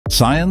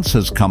Science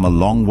has come a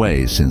long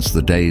way since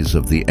the days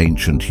of the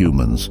ancient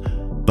humans,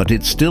 but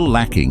it's still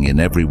lacking in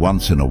every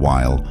once in a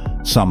while.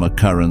 Some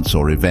occurrence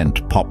or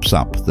event pops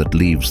up that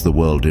leaves the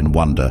world in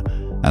wonder,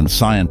 and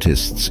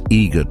scientists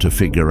eager to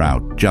figure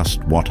out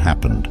just what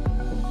happened.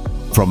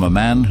 From a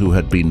man who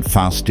had been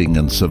fasting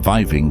and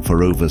surviving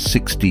for over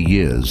 60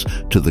 years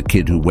to the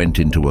kid who went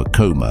into a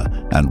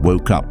coma and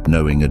woke up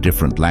knowing a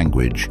different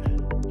language,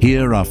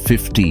 here are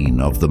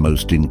 15 of the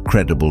most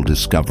incredible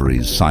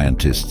discoveries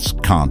scientists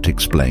can't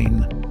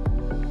explain.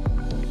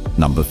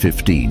 Number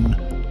 15.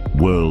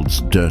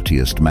 World's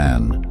Dirtiest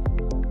Man.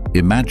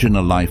 Imagine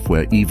a life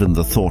where even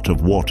the thought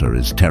of water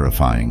is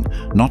terrifying,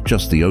 not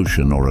just the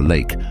ocean or a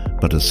lake,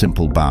 but a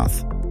simple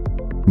bath.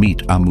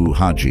 Meet Amu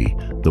Haji,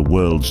 the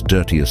world's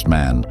dirtiest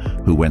man,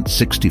 who went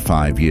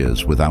 65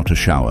 years without a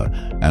shower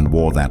and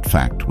wore that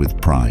fact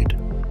with pride.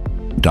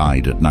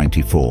 Died at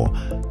 94,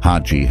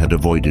 Haji had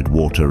avoided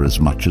water as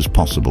much as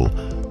possible,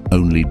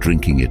 only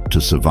drinking it to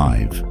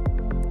survive.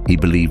 He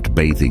believed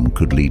bathing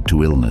could lead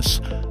to illness,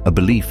 a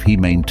belief he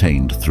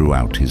maintained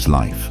throughout his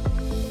life.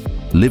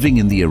 Living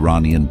in the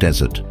Iranian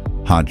desert,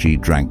 Haji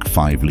drank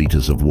 5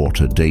 liters of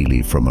water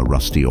daily from a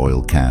rusty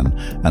oil can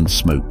and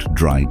smoked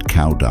dried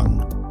cow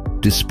dung.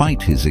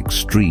 Despite his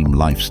extreme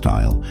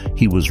lifestyle,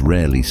 he was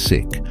rarely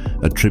sick,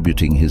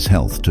 attributing his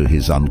health to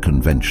his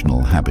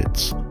unconventional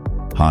habits.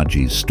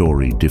 Haji's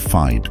story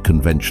defied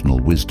conventional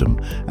wisdom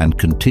and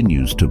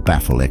continues to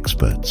baffle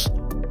experts.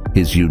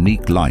 His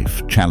unique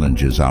life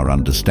challenges our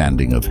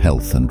understanding of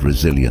health and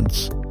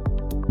resilience.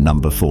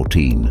 Number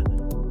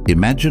 14.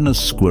 Imagine a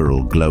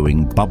squirrel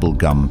glowing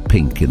bubblegum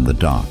pink in the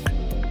dark.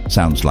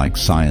 Sounds like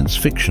science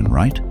fiction,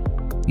 right?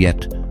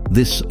 Yet,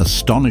 this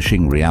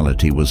astonishing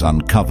reality was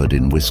uncovered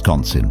in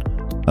Wisconsin.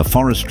 A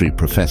forestry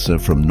professor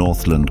from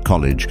Northland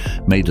College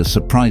made a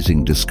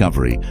surprising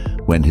discovery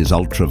when his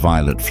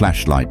ultraviolet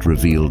flashlight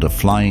revealed a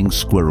flying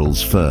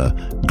squirrel's fur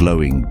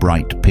glowing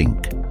bright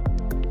pink.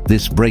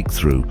 This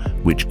breakthrough,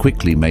 which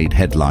quickly made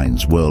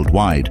headlines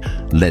worldwide,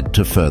 led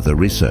to further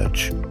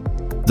research.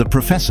 The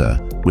professor,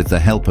 with the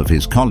help of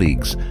his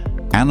colleagues,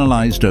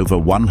 analyzed over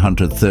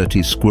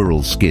 130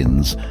 squirrel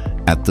skins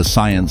at the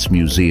Science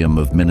Museum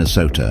of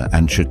Minnesota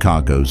and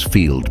Chicago's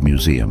Field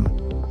Museum.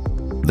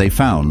 They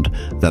found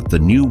that the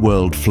New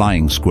World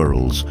flying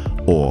squirrels,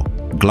 or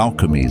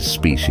Glaucomys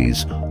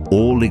species,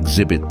 all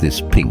exhibit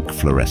this pink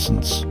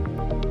fluorescence.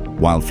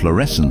 While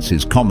fluorescence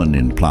is common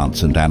in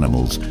plants and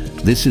animals,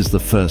 this is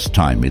the first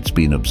time it's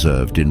been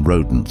observed in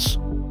rodents.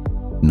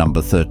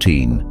 Number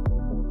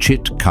 13.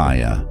 Chit.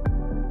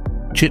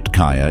 Chit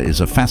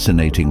is a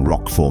fascinating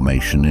rock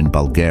formation in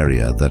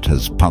Bulgaria that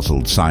has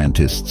puzzled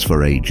scientists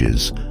for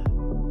ages.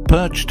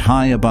 Perched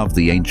high above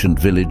the ancient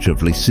village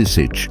of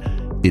Lisičić,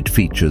 it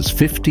features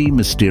 50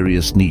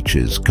 mysterious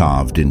niches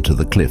carved into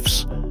the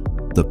cliffs.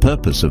 The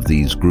purpose of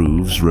these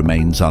grooves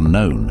remains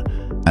unknown,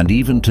 and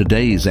even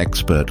today's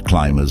expert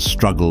climbers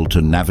struggle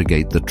to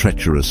navigate the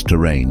treacherous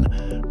terrain,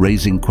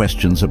 raising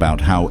questions about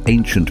how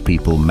ancient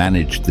people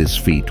managed this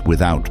feat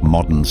without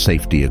modern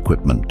safety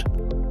equipment.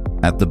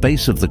 At the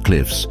base of the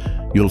cliffs,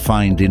 you'll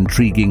find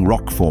intriguing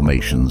rock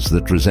formations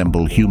that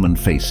resemble human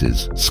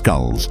faces,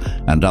 skulls,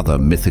 and other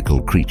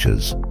mythical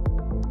creatures.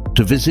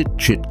 To visit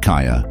Chit,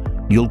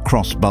 you'll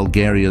cross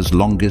Bulgaria's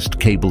longest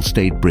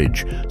cable-stayed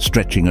bridge,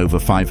 stretching over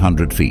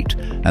 500 feet,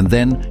 and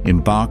then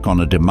embark on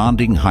a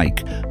demanding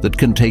hike that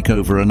can take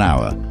over an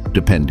hour,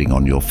 depending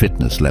on your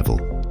fitness level.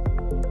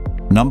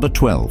 Number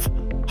 12.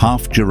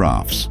 Half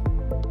giraffes.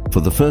 For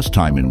the first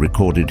time in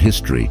recorded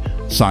history,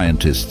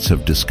 scientists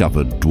have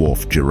discovered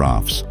dwarf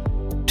giraffes.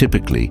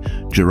 Typically,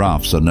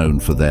 giraffes are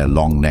known for their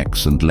long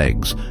necks and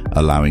legs,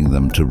 allowing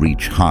them to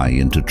reach high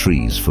into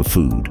trees for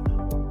food.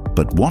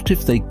 But what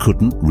if they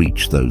couldn't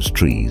reach those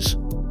trees?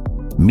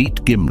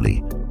 Meet Gimli,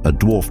 a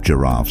dwarf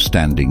giraffe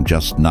standing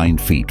just 9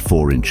 feet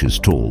 4 inches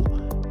tall,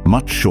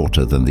 much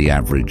shorter than the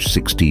average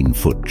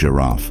 16-foot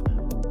giraffe.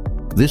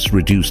 This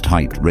reduced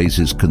height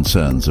raises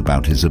concerns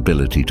about his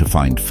ability to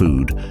find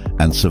food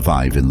and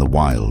survive in the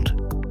wild.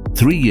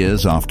 3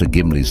 years after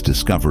Gimli's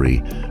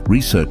discovery,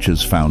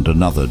 researchers found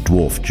another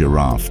dwarf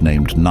giraffe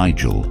named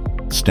Nigel,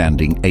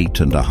 standing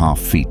 8.5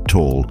 feet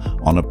tall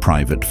on a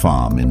private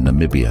farm in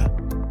Namibia.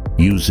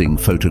 Using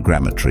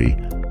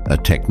photogrammetry, a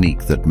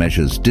technique that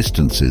measures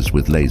distances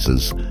with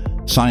lasers,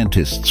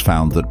 scientists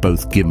found that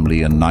both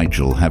Gimli and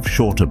Nigel have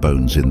shorter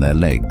bones in their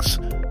legs,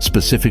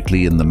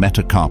 specifically in the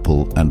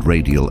metacarpal and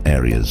radial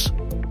areas.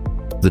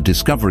 The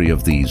discovery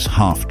of these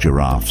half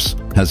giraffes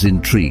has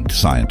intrigued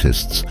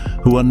scientists,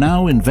 who are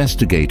now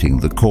investigating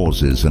the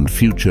causes and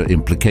future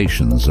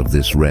implications of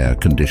this rare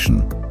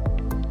condition.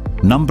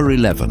 Number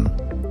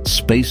 11.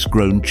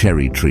 Space-grown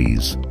cherry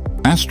trees.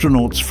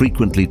 Astronauts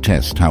frequently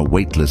test how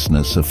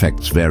weightlessness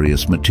affects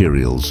various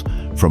materials,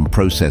 from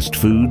processed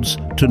foods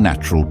to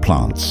natural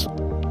plants.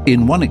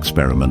 In one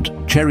experiment,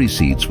 cherry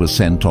seeds were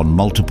sent on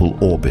multiple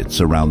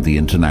orbits around the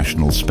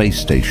International Space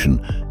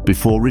Station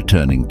before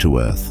returning to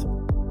Earth.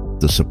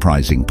 The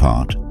surprising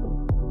part: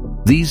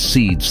 these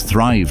seeds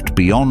thrived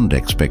beyond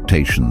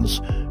expectations,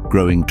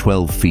 growing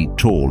 12 feet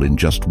tall in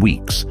just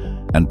weeks,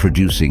 and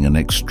producing an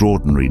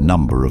extraordinary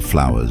number of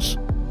flowers.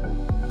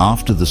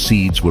 After the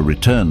seeds were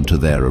returned to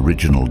their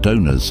original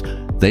donors,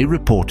 they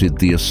reported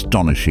the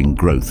astonishing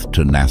growth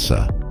to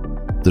NASA.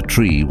 The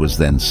tree was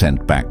then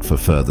sent back for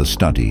further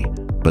study,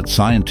 but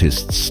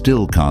scientists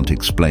still can't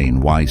explain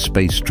why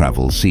space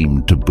travel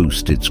seemed to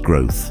boost its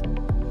growth.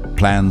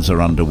 Plans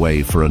are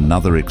underway for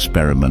another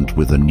experiment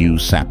with a new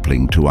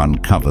sapling to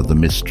uncover the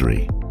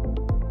mystery.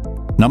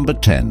 Number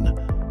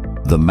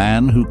 10. The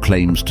man who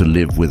claims to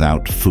live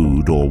without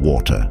food or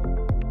water.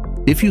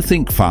 If you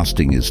think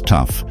fasting is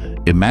tough,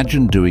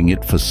 imagine doing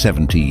it for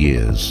 70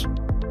 years.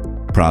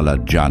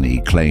 Prahlad Jani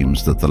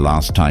claims that the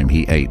last time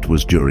he ate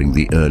was during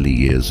the early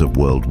years of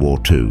World War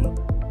II.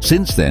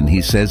 Since then,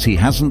 he says he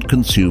hasn't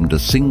consumed a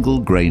single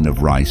grain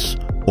of rice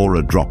or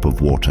a drop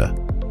of water.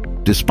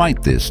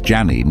 Despite this,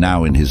 Jani,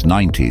 now in his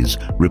 90s,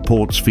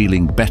 reports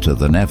feeling better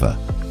than ever.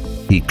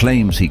 He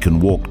claims he can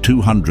walk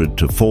 200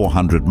 to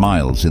 400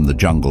 miles in the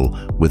jungle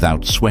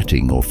without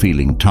sweating or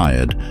feeling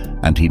tired,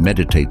 and he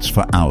meditates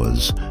for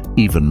hours,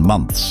 even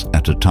months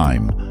at a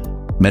time.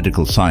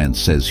 Medical science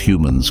says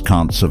humans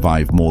can't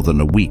survive more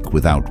than a week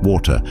without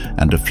water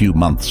and a few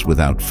months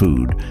without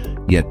food,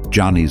 yet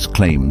Jani's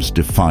claims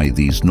defy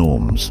these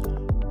norms.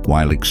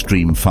 While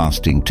extreme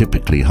fasting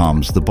typically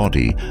harms the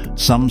body,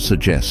 some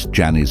suggest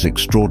Jani's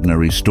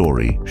extraordinary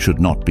story should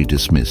not be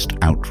dismissed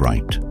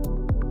outright.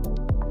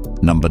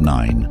 Number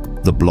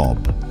 9. The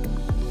Blob.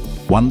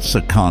 Once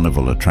a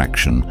carnival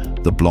attraction,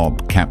 the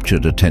Blob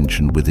captured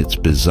attention with its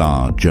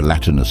bizarre,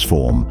 gelatinous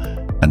form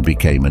and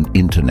became an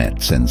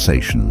internet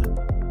sensation.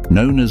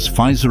 Known as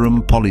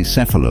Physarum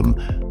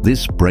polycephalum,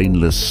 this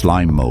brainless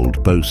slime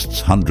mold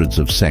boasts hundreds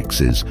of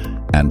sexes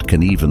and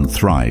can even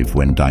thrive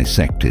when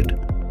dissected.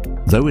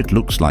 Though it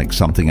looks like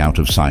something out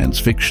of science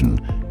fiction,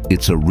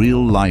 it's a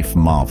real-life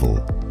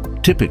marvel.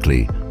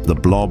 Typically, the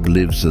blob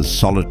lives as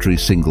solitary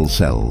single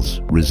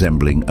cells,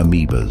 resembling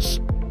amoebas.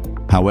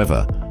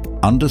 However,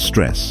 under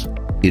stress,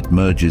 it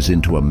merges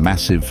into a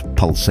massive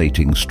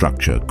pulsating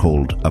structure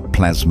called a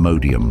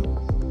plasmodium.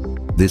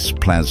 This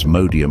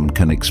plasmodium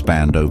can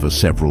expand over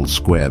several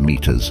square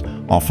meters,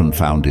 often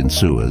found in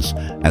sewers,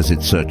 as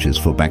it searches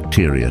for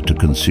bacteria to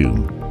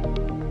consume.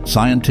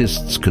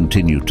 Scientists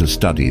continue to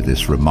study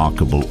this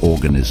remarkable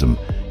organism,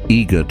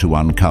 eager to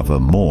uncover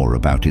more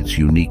about its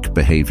unique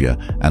behavior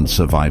and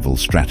survival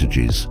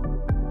strategies.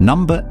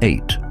 Number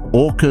 8.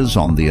 Orcas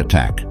on the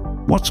attack.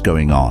 What's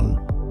going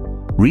on?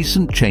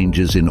 Recent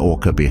changes in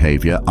orca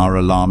behavior are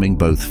alarming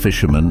both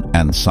fishermen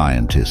and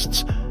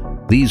scientists.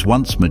 These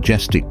once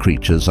majestic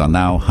creatures are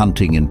now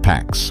hunting in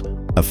packs,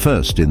 a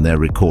first in their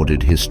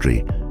recorded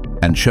history,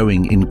 and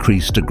showing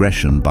increased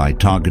aggression by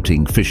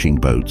targeting fishing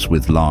boats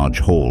with large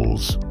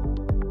hauls.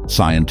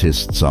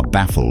 Scientists are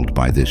baffled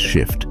by this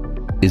shift.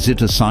 Is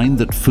it a sign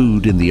that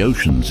food in the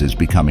oceans is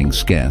becoming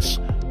scarce,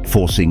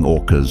 forcing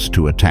orcas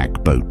to attack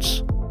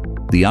boats?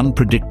 The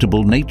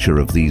unpredictable nature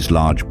of these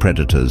large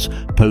predators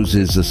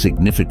poses a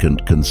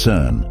significant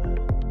concern.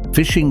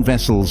 Fishing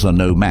vessels are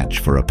no match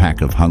for a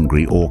pack of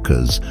hungry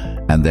orcas,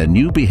 and their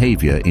new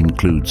behavior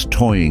includes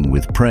toying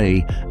with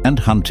prey and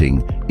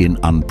hunting in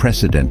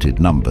unprecedented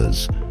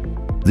numbers.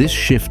 This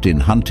shift in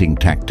hunting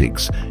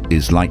tactics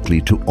is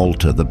likely to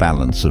alter the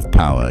balance of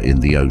power in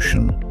the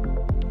ocean.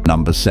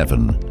 Number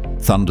 7.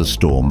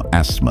 Thunderstorm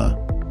asthma.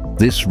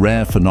 This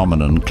rare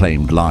phenomenon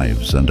claimed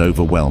lives and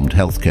overwhelmed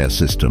healthcare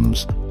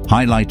systems,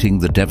 highlighting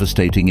the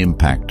devastating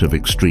impact of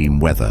extreme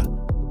weather.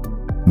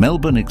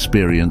 Melbourne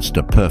experienced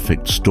a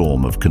perfect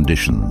storm of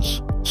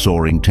conditions: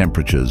 soaring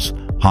temperatures,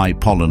 high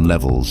pollen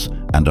levels,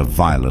 and a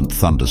violent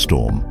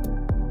thunderstorm.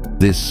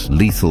 This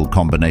lethal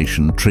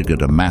combination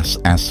triggered a mass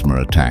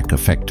asthma attack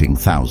affecting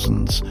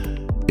thousands.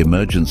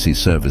 Emergency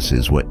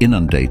services were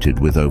inundated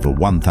with over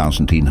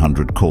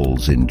 1,800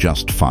 calls in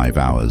just 5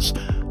 hours,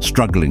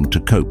 struggling to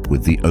cope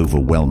with the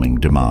overwhelming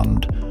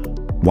demand.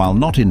 While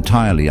not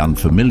entirely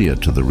unfamiliar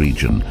to the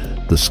region,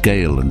 the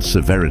scale and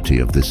severity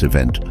of this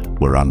event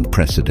were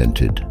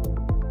unprecedented.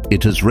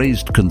 It has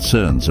raised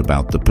concerns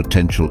about the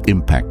potential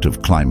impact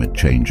of climate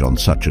change on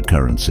such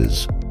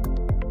occurrences.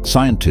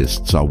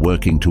 Scientists are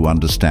working to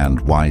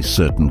understand why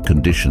certain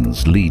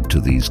conditions lead to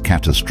these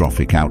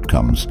catastrophic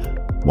outcomes,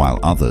 while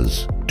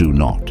others do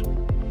not.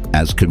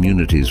 As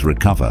communities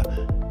recover,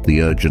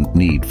 the urgent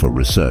need for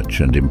research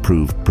and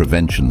improved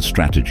prevention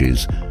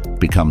strategies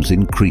becomes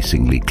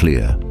increasingly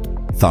clear.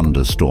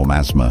 Thunderstorm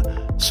asthma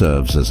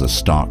serves as a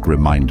stark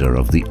reminder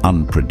of the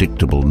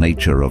unpredictable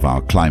nature of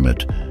our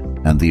climate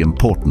and the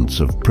importance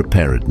of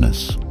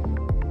preparedness.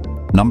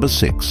 Number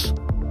 6.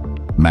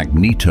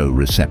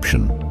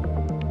 Magnetoreception.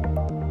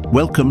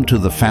 Welcome to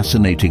the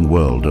fascinating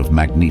world of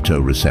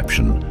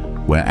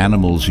magnetoreception, where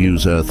animals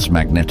use Earth's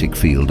magnetic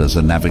field as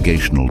a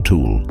navigational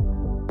tool.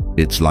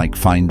 It's like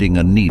finding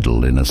a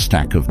needle in a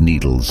stack of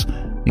needles,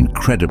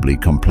 incredibly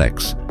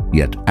complex,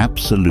 yet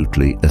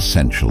absolutely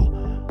essential.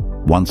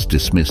 Once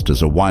dismissed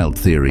as a wild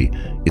theory,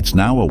 it's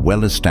now a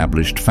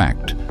well-established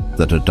fact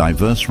that a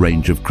diverse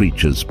range of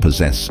creatures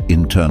possess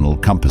internal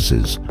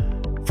compasses.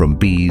 From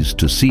bees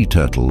to sea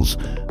turtles,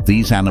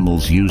 These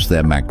animals use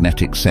their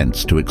magnetic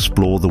sense to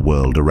explore the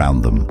world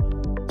around them.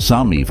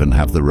 Some even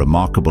have the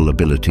remarkable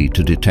ability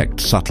to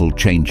detect subtle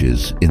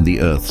changes in the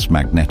Earth's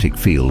magnetic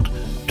field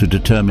to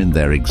determine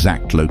their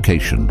exact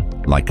location,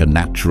 like a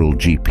natural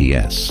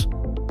GPS.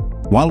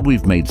 While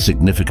we've made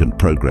significant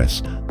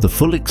progress, the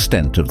full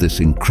extent of this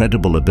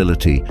incredible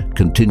ability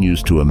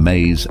continues to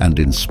amaze and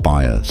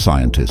inspire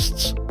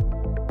scientists.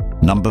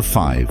 Number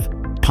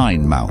 5.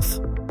 Pine mouth.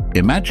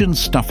 Imagine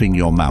stuffing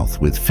your mouth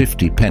with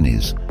 50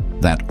 pennies,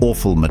 that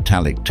awful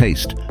metallic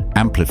taste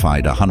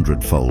amplified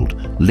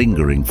 100-fold,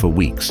 lingering for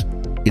weeks.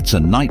 It's a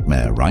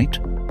nightmare, right?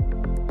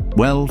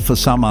 Well, for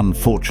some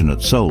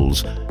unfortunate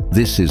souls,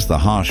 this is the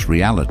harsh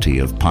reality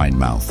of pine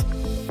mouth.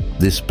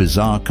 This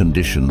bizarre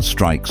condition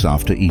strikes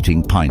after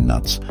eating pine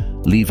nuts,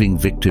 leaving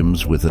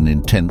victims with an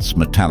intense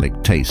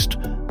metallic taste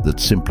that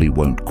simply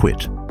won't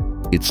quit.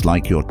 It's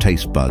like your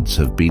taste buds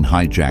have been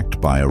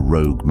hijacked by a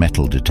rogue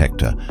metal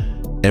detector.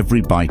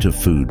 Every bite of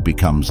food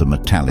becomes a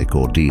metallic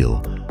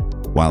ordeal.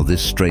 While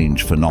this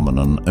strange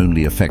phenomenon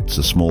only affects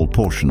a small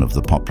portion of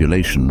the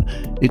population,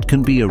 it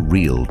can be a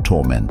real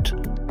torment.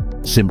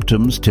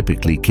 Symptoms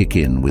typically kick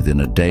in within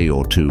a day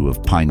or two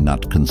of pine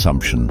nut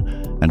consumption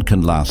and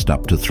can last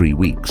up to 3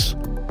 weeks.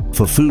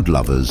 For food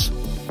lovers,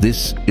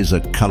 this is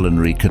a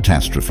culinary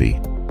catastrophe.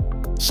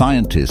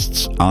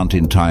 Scientists aren't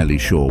entirely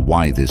sure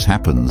why this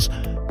happens,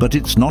 but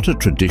it's not a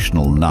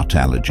traditional nut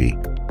allergy.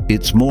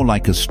 It's more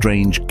like a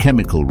strange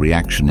chemical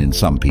reaction in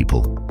some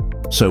people.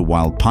 So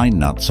while pine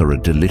nuts are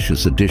a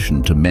delicious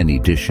addition to many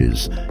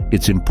dishes,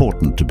 it's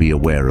important to be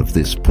aware of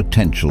this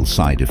potential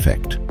side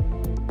effect.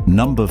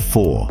 Number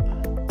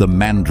 4. The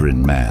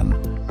Mandarin Man.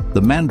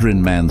 The Mandarin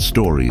Man's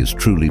story is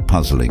truly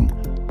puzzling.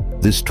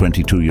 This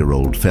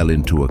 22-year-old fell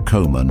into a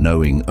coma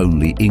knowing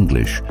only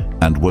English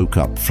and woke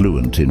up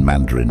fluent in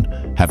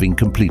Mandarin, having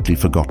completely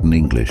forgotten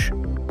English.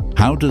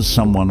 How does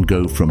someone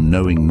go from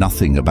knowing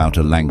nothing about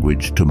a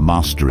language to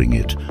mastering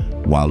it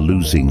while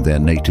losing their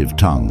native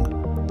tongue?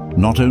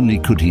 Not only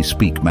could he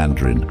speak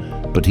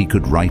Mandarin, but he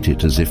could write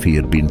it as if he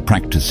had been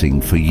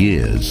practicing for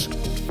years.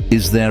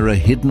 Is there a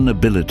hidden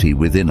ability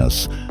within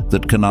us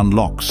that can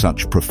unlock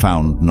such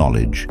profound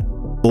knowledge?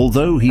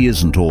 Although he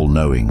isn't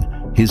all-knowing,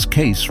 his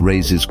case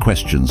raises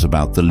questions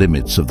about the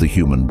limits of the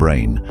human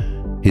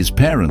brain. His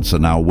parents are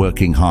now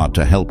working hard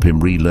to help him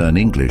relearn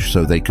English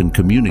so they can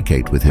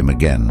communicate with him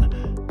again.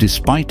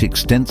 Despite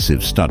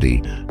extensive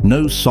study,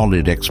 no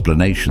solid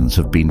explanations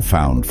have been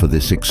found for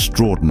this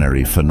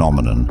extraordinary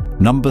phenomenon.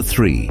 Number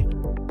 3.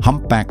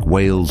 Humpback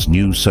whale's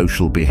new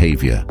social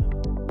behavior.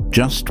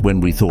 Just when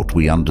we thought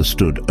we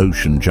understood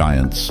ocean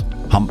giants,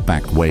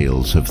 humpback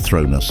whales have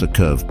thrown us a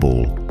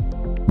curveball.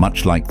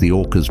 Much like the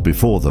orcas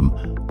before them,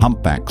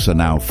 humpbacks are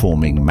now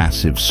forming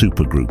massive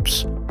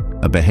supergroups,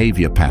 a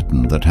behavior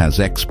pattern that has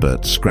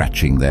experts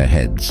scratching their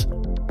heads.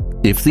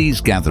 If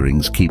these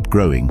gatherings keep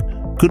growing,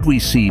 could we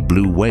see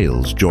blue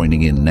whales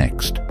joining in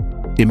next?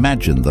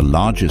 Imagine the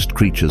largest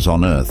creatures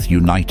on Earth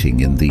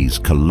uniting in these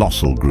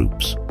colossal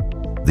groups.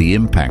 The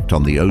impact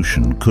on the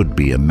ocean could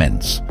be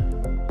immense.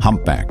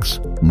 Humpbacks,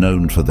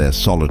 known for their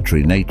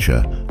solitary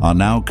nature, are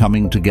now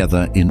coming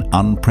together in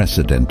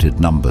unprecedented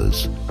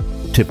numbers.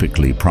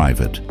 Typically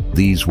private,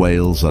 these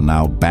whales are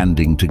now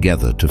banding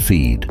together to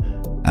feed,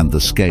 and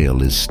the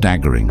scale is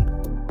staggering.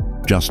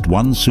 Just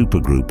one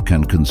supergroup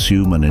can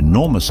consume an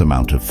enormous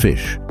amount of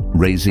fish,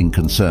 raising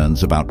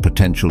concerns about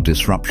potential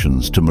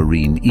disruptions to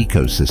marine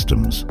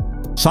ecosystems.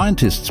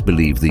 Scientists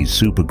believe these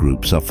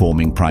supergroups are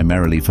forming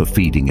primarily for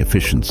feeding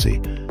efficiency,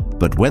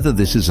 but whether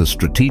this is a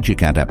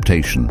strategic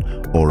adaptation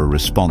or a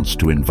response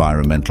to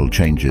environmental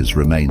changes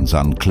remains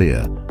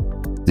unclear.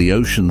 The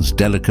ocean's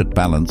delicate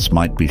balance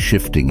might be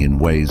shifting in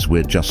ways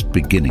we're just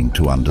beginning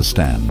to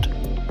understand.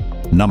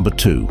 Number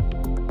 2.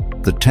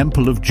 The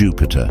Temple of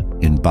Jupiter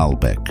in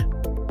Baalbek.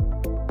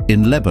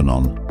 In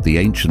Lebanon, the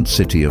ancient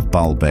city of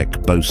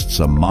Baalbek boasts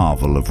a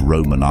marvel of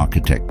Roman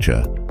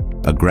architecture,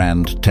 a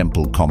grand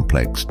temple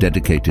complex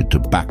dedicated to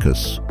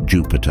Bacchus,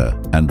 Jupiter,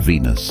 and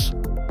Venus.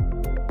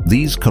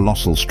 These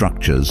colossal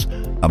structures,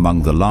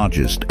 among the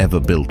largest ever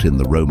built in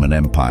the Roman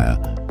Empire,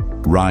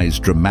 rise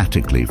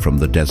dramatically from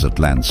the desert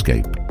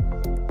landscape.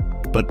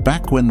 But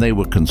back when they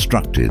were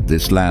constructed,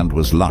 this land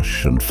was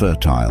lush and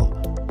fertile,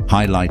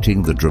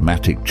 highlighting the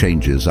dramatic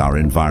changes our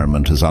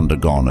environment has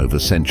undergone over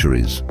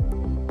centuries.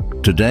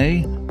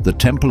 Today, the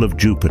Temple of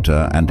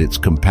Jupiter and its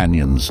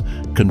companions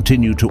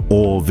continue to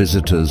awe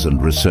visitors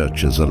and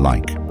researchers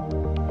alike.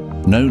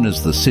 Known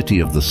as the City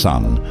of the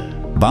Sun,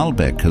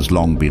 Baalbek has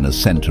long been a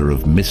center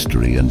of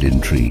mystery and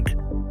intrigue.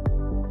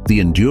 The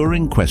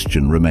enduring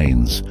question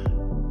remains,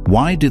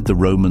 why did the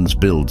Romans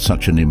build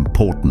such an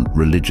important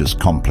religious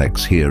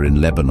complex here in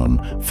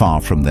Lebanon,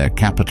 far from their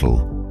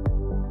capital?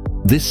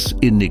 This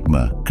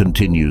enigma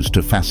continues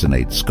to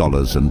fascinate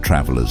scholars and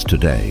travelers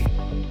today.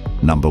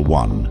 Number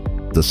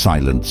 1. The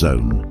Silent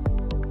Zone.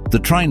 The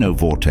Trino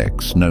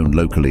Vortex, known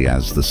locally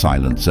as the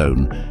Silent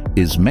Zone,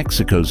 is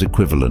Mexico's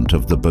equivalent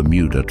of the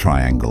Bermuda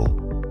Triangle.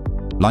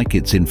 Like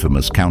its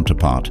infamous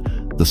counterpart,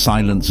 the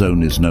Silent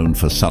Zone is known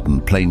for sudden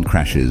plane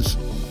crashes,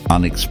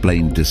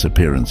 unexplained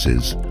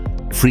disappearances,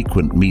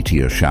 frequent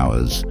meteor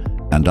showers,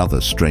 and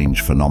other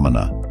strange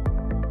phenomena.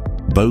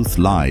 Both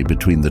lie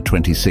between the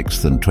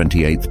 26th and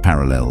 28th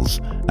parallels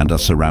and are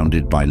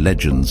surrounded by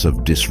legends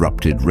of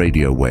disrupted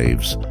radio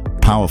waves,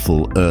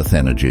 powerful Earth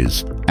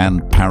energies,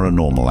 and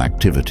paranormal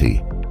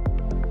activity.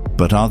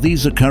 But are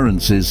these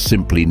occurrences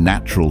simply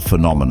natural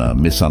phenomena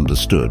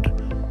misunderstood,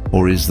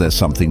 or is there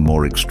something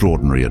more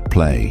extraordinary at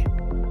play?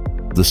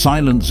 The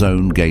Silent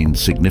Zone gained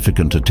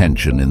significant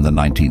attention in the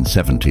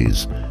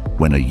 1970s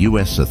when a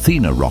US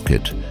Athena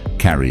rocket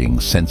carrying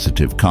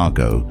sensitive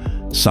cargo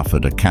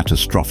suffered a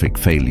catastrophic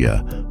failure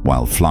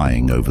while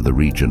flying over the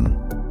region.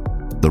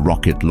 The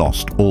rocket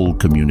lost all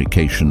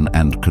communication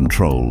and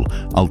control,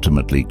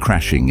 ultimately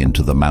crashing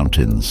into the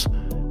mountains.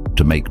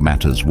 To make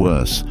matters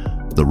worse,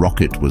 the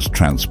rocket was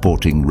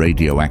transporting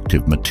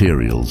radioactive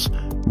materials,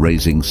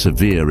 raising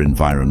severe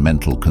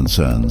environmental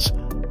concerns.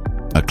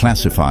 A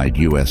classified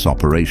US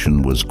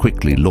operation was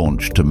quickly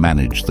launched to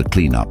manage the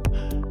cleanup,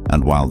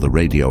 and while the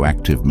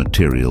radioactive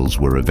materials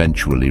were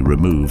eventually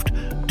removed,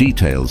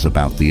 details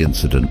about the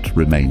incident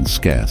remain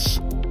scarce.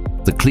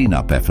 The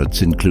cleanup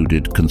efforts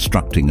included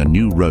constructing a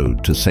new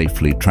road to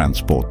safely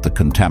transport the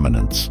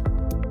contaminants.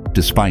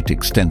 Despite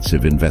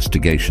extensive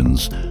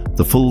investigations,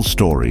 the full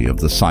story of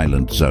the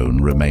Silent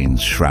Zone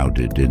remains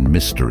shrouded in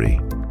mystery.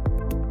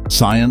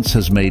 Science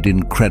has made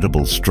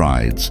incredible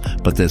strides,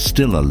 but there's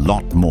still a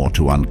lot more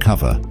to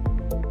uncover.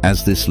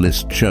 As this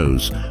list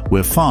shows,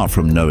 we're far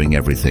from knowing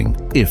everything,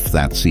 if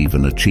that's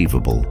even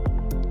achievable.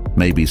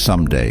 Maybe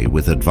someday,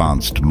 with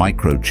advanced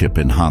microchip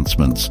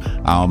enhancements,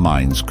 our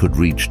minds could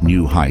reach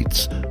new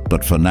heights,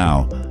 but for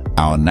now,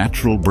 our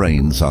natural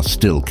brains are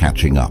still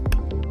catching up.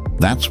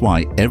 That's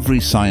why every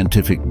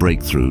scientific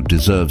breakthrough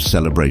deserves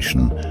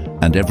celebration,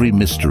 and every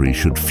mystery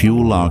should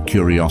fuel our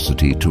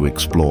curiosity to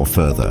explore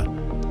further.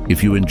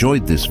 If you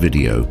enjoyed this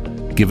video,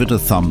 give it a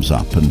thumbs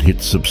up and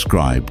hit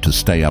subscribe to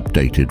stay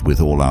updated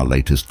with all our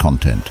latest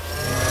content.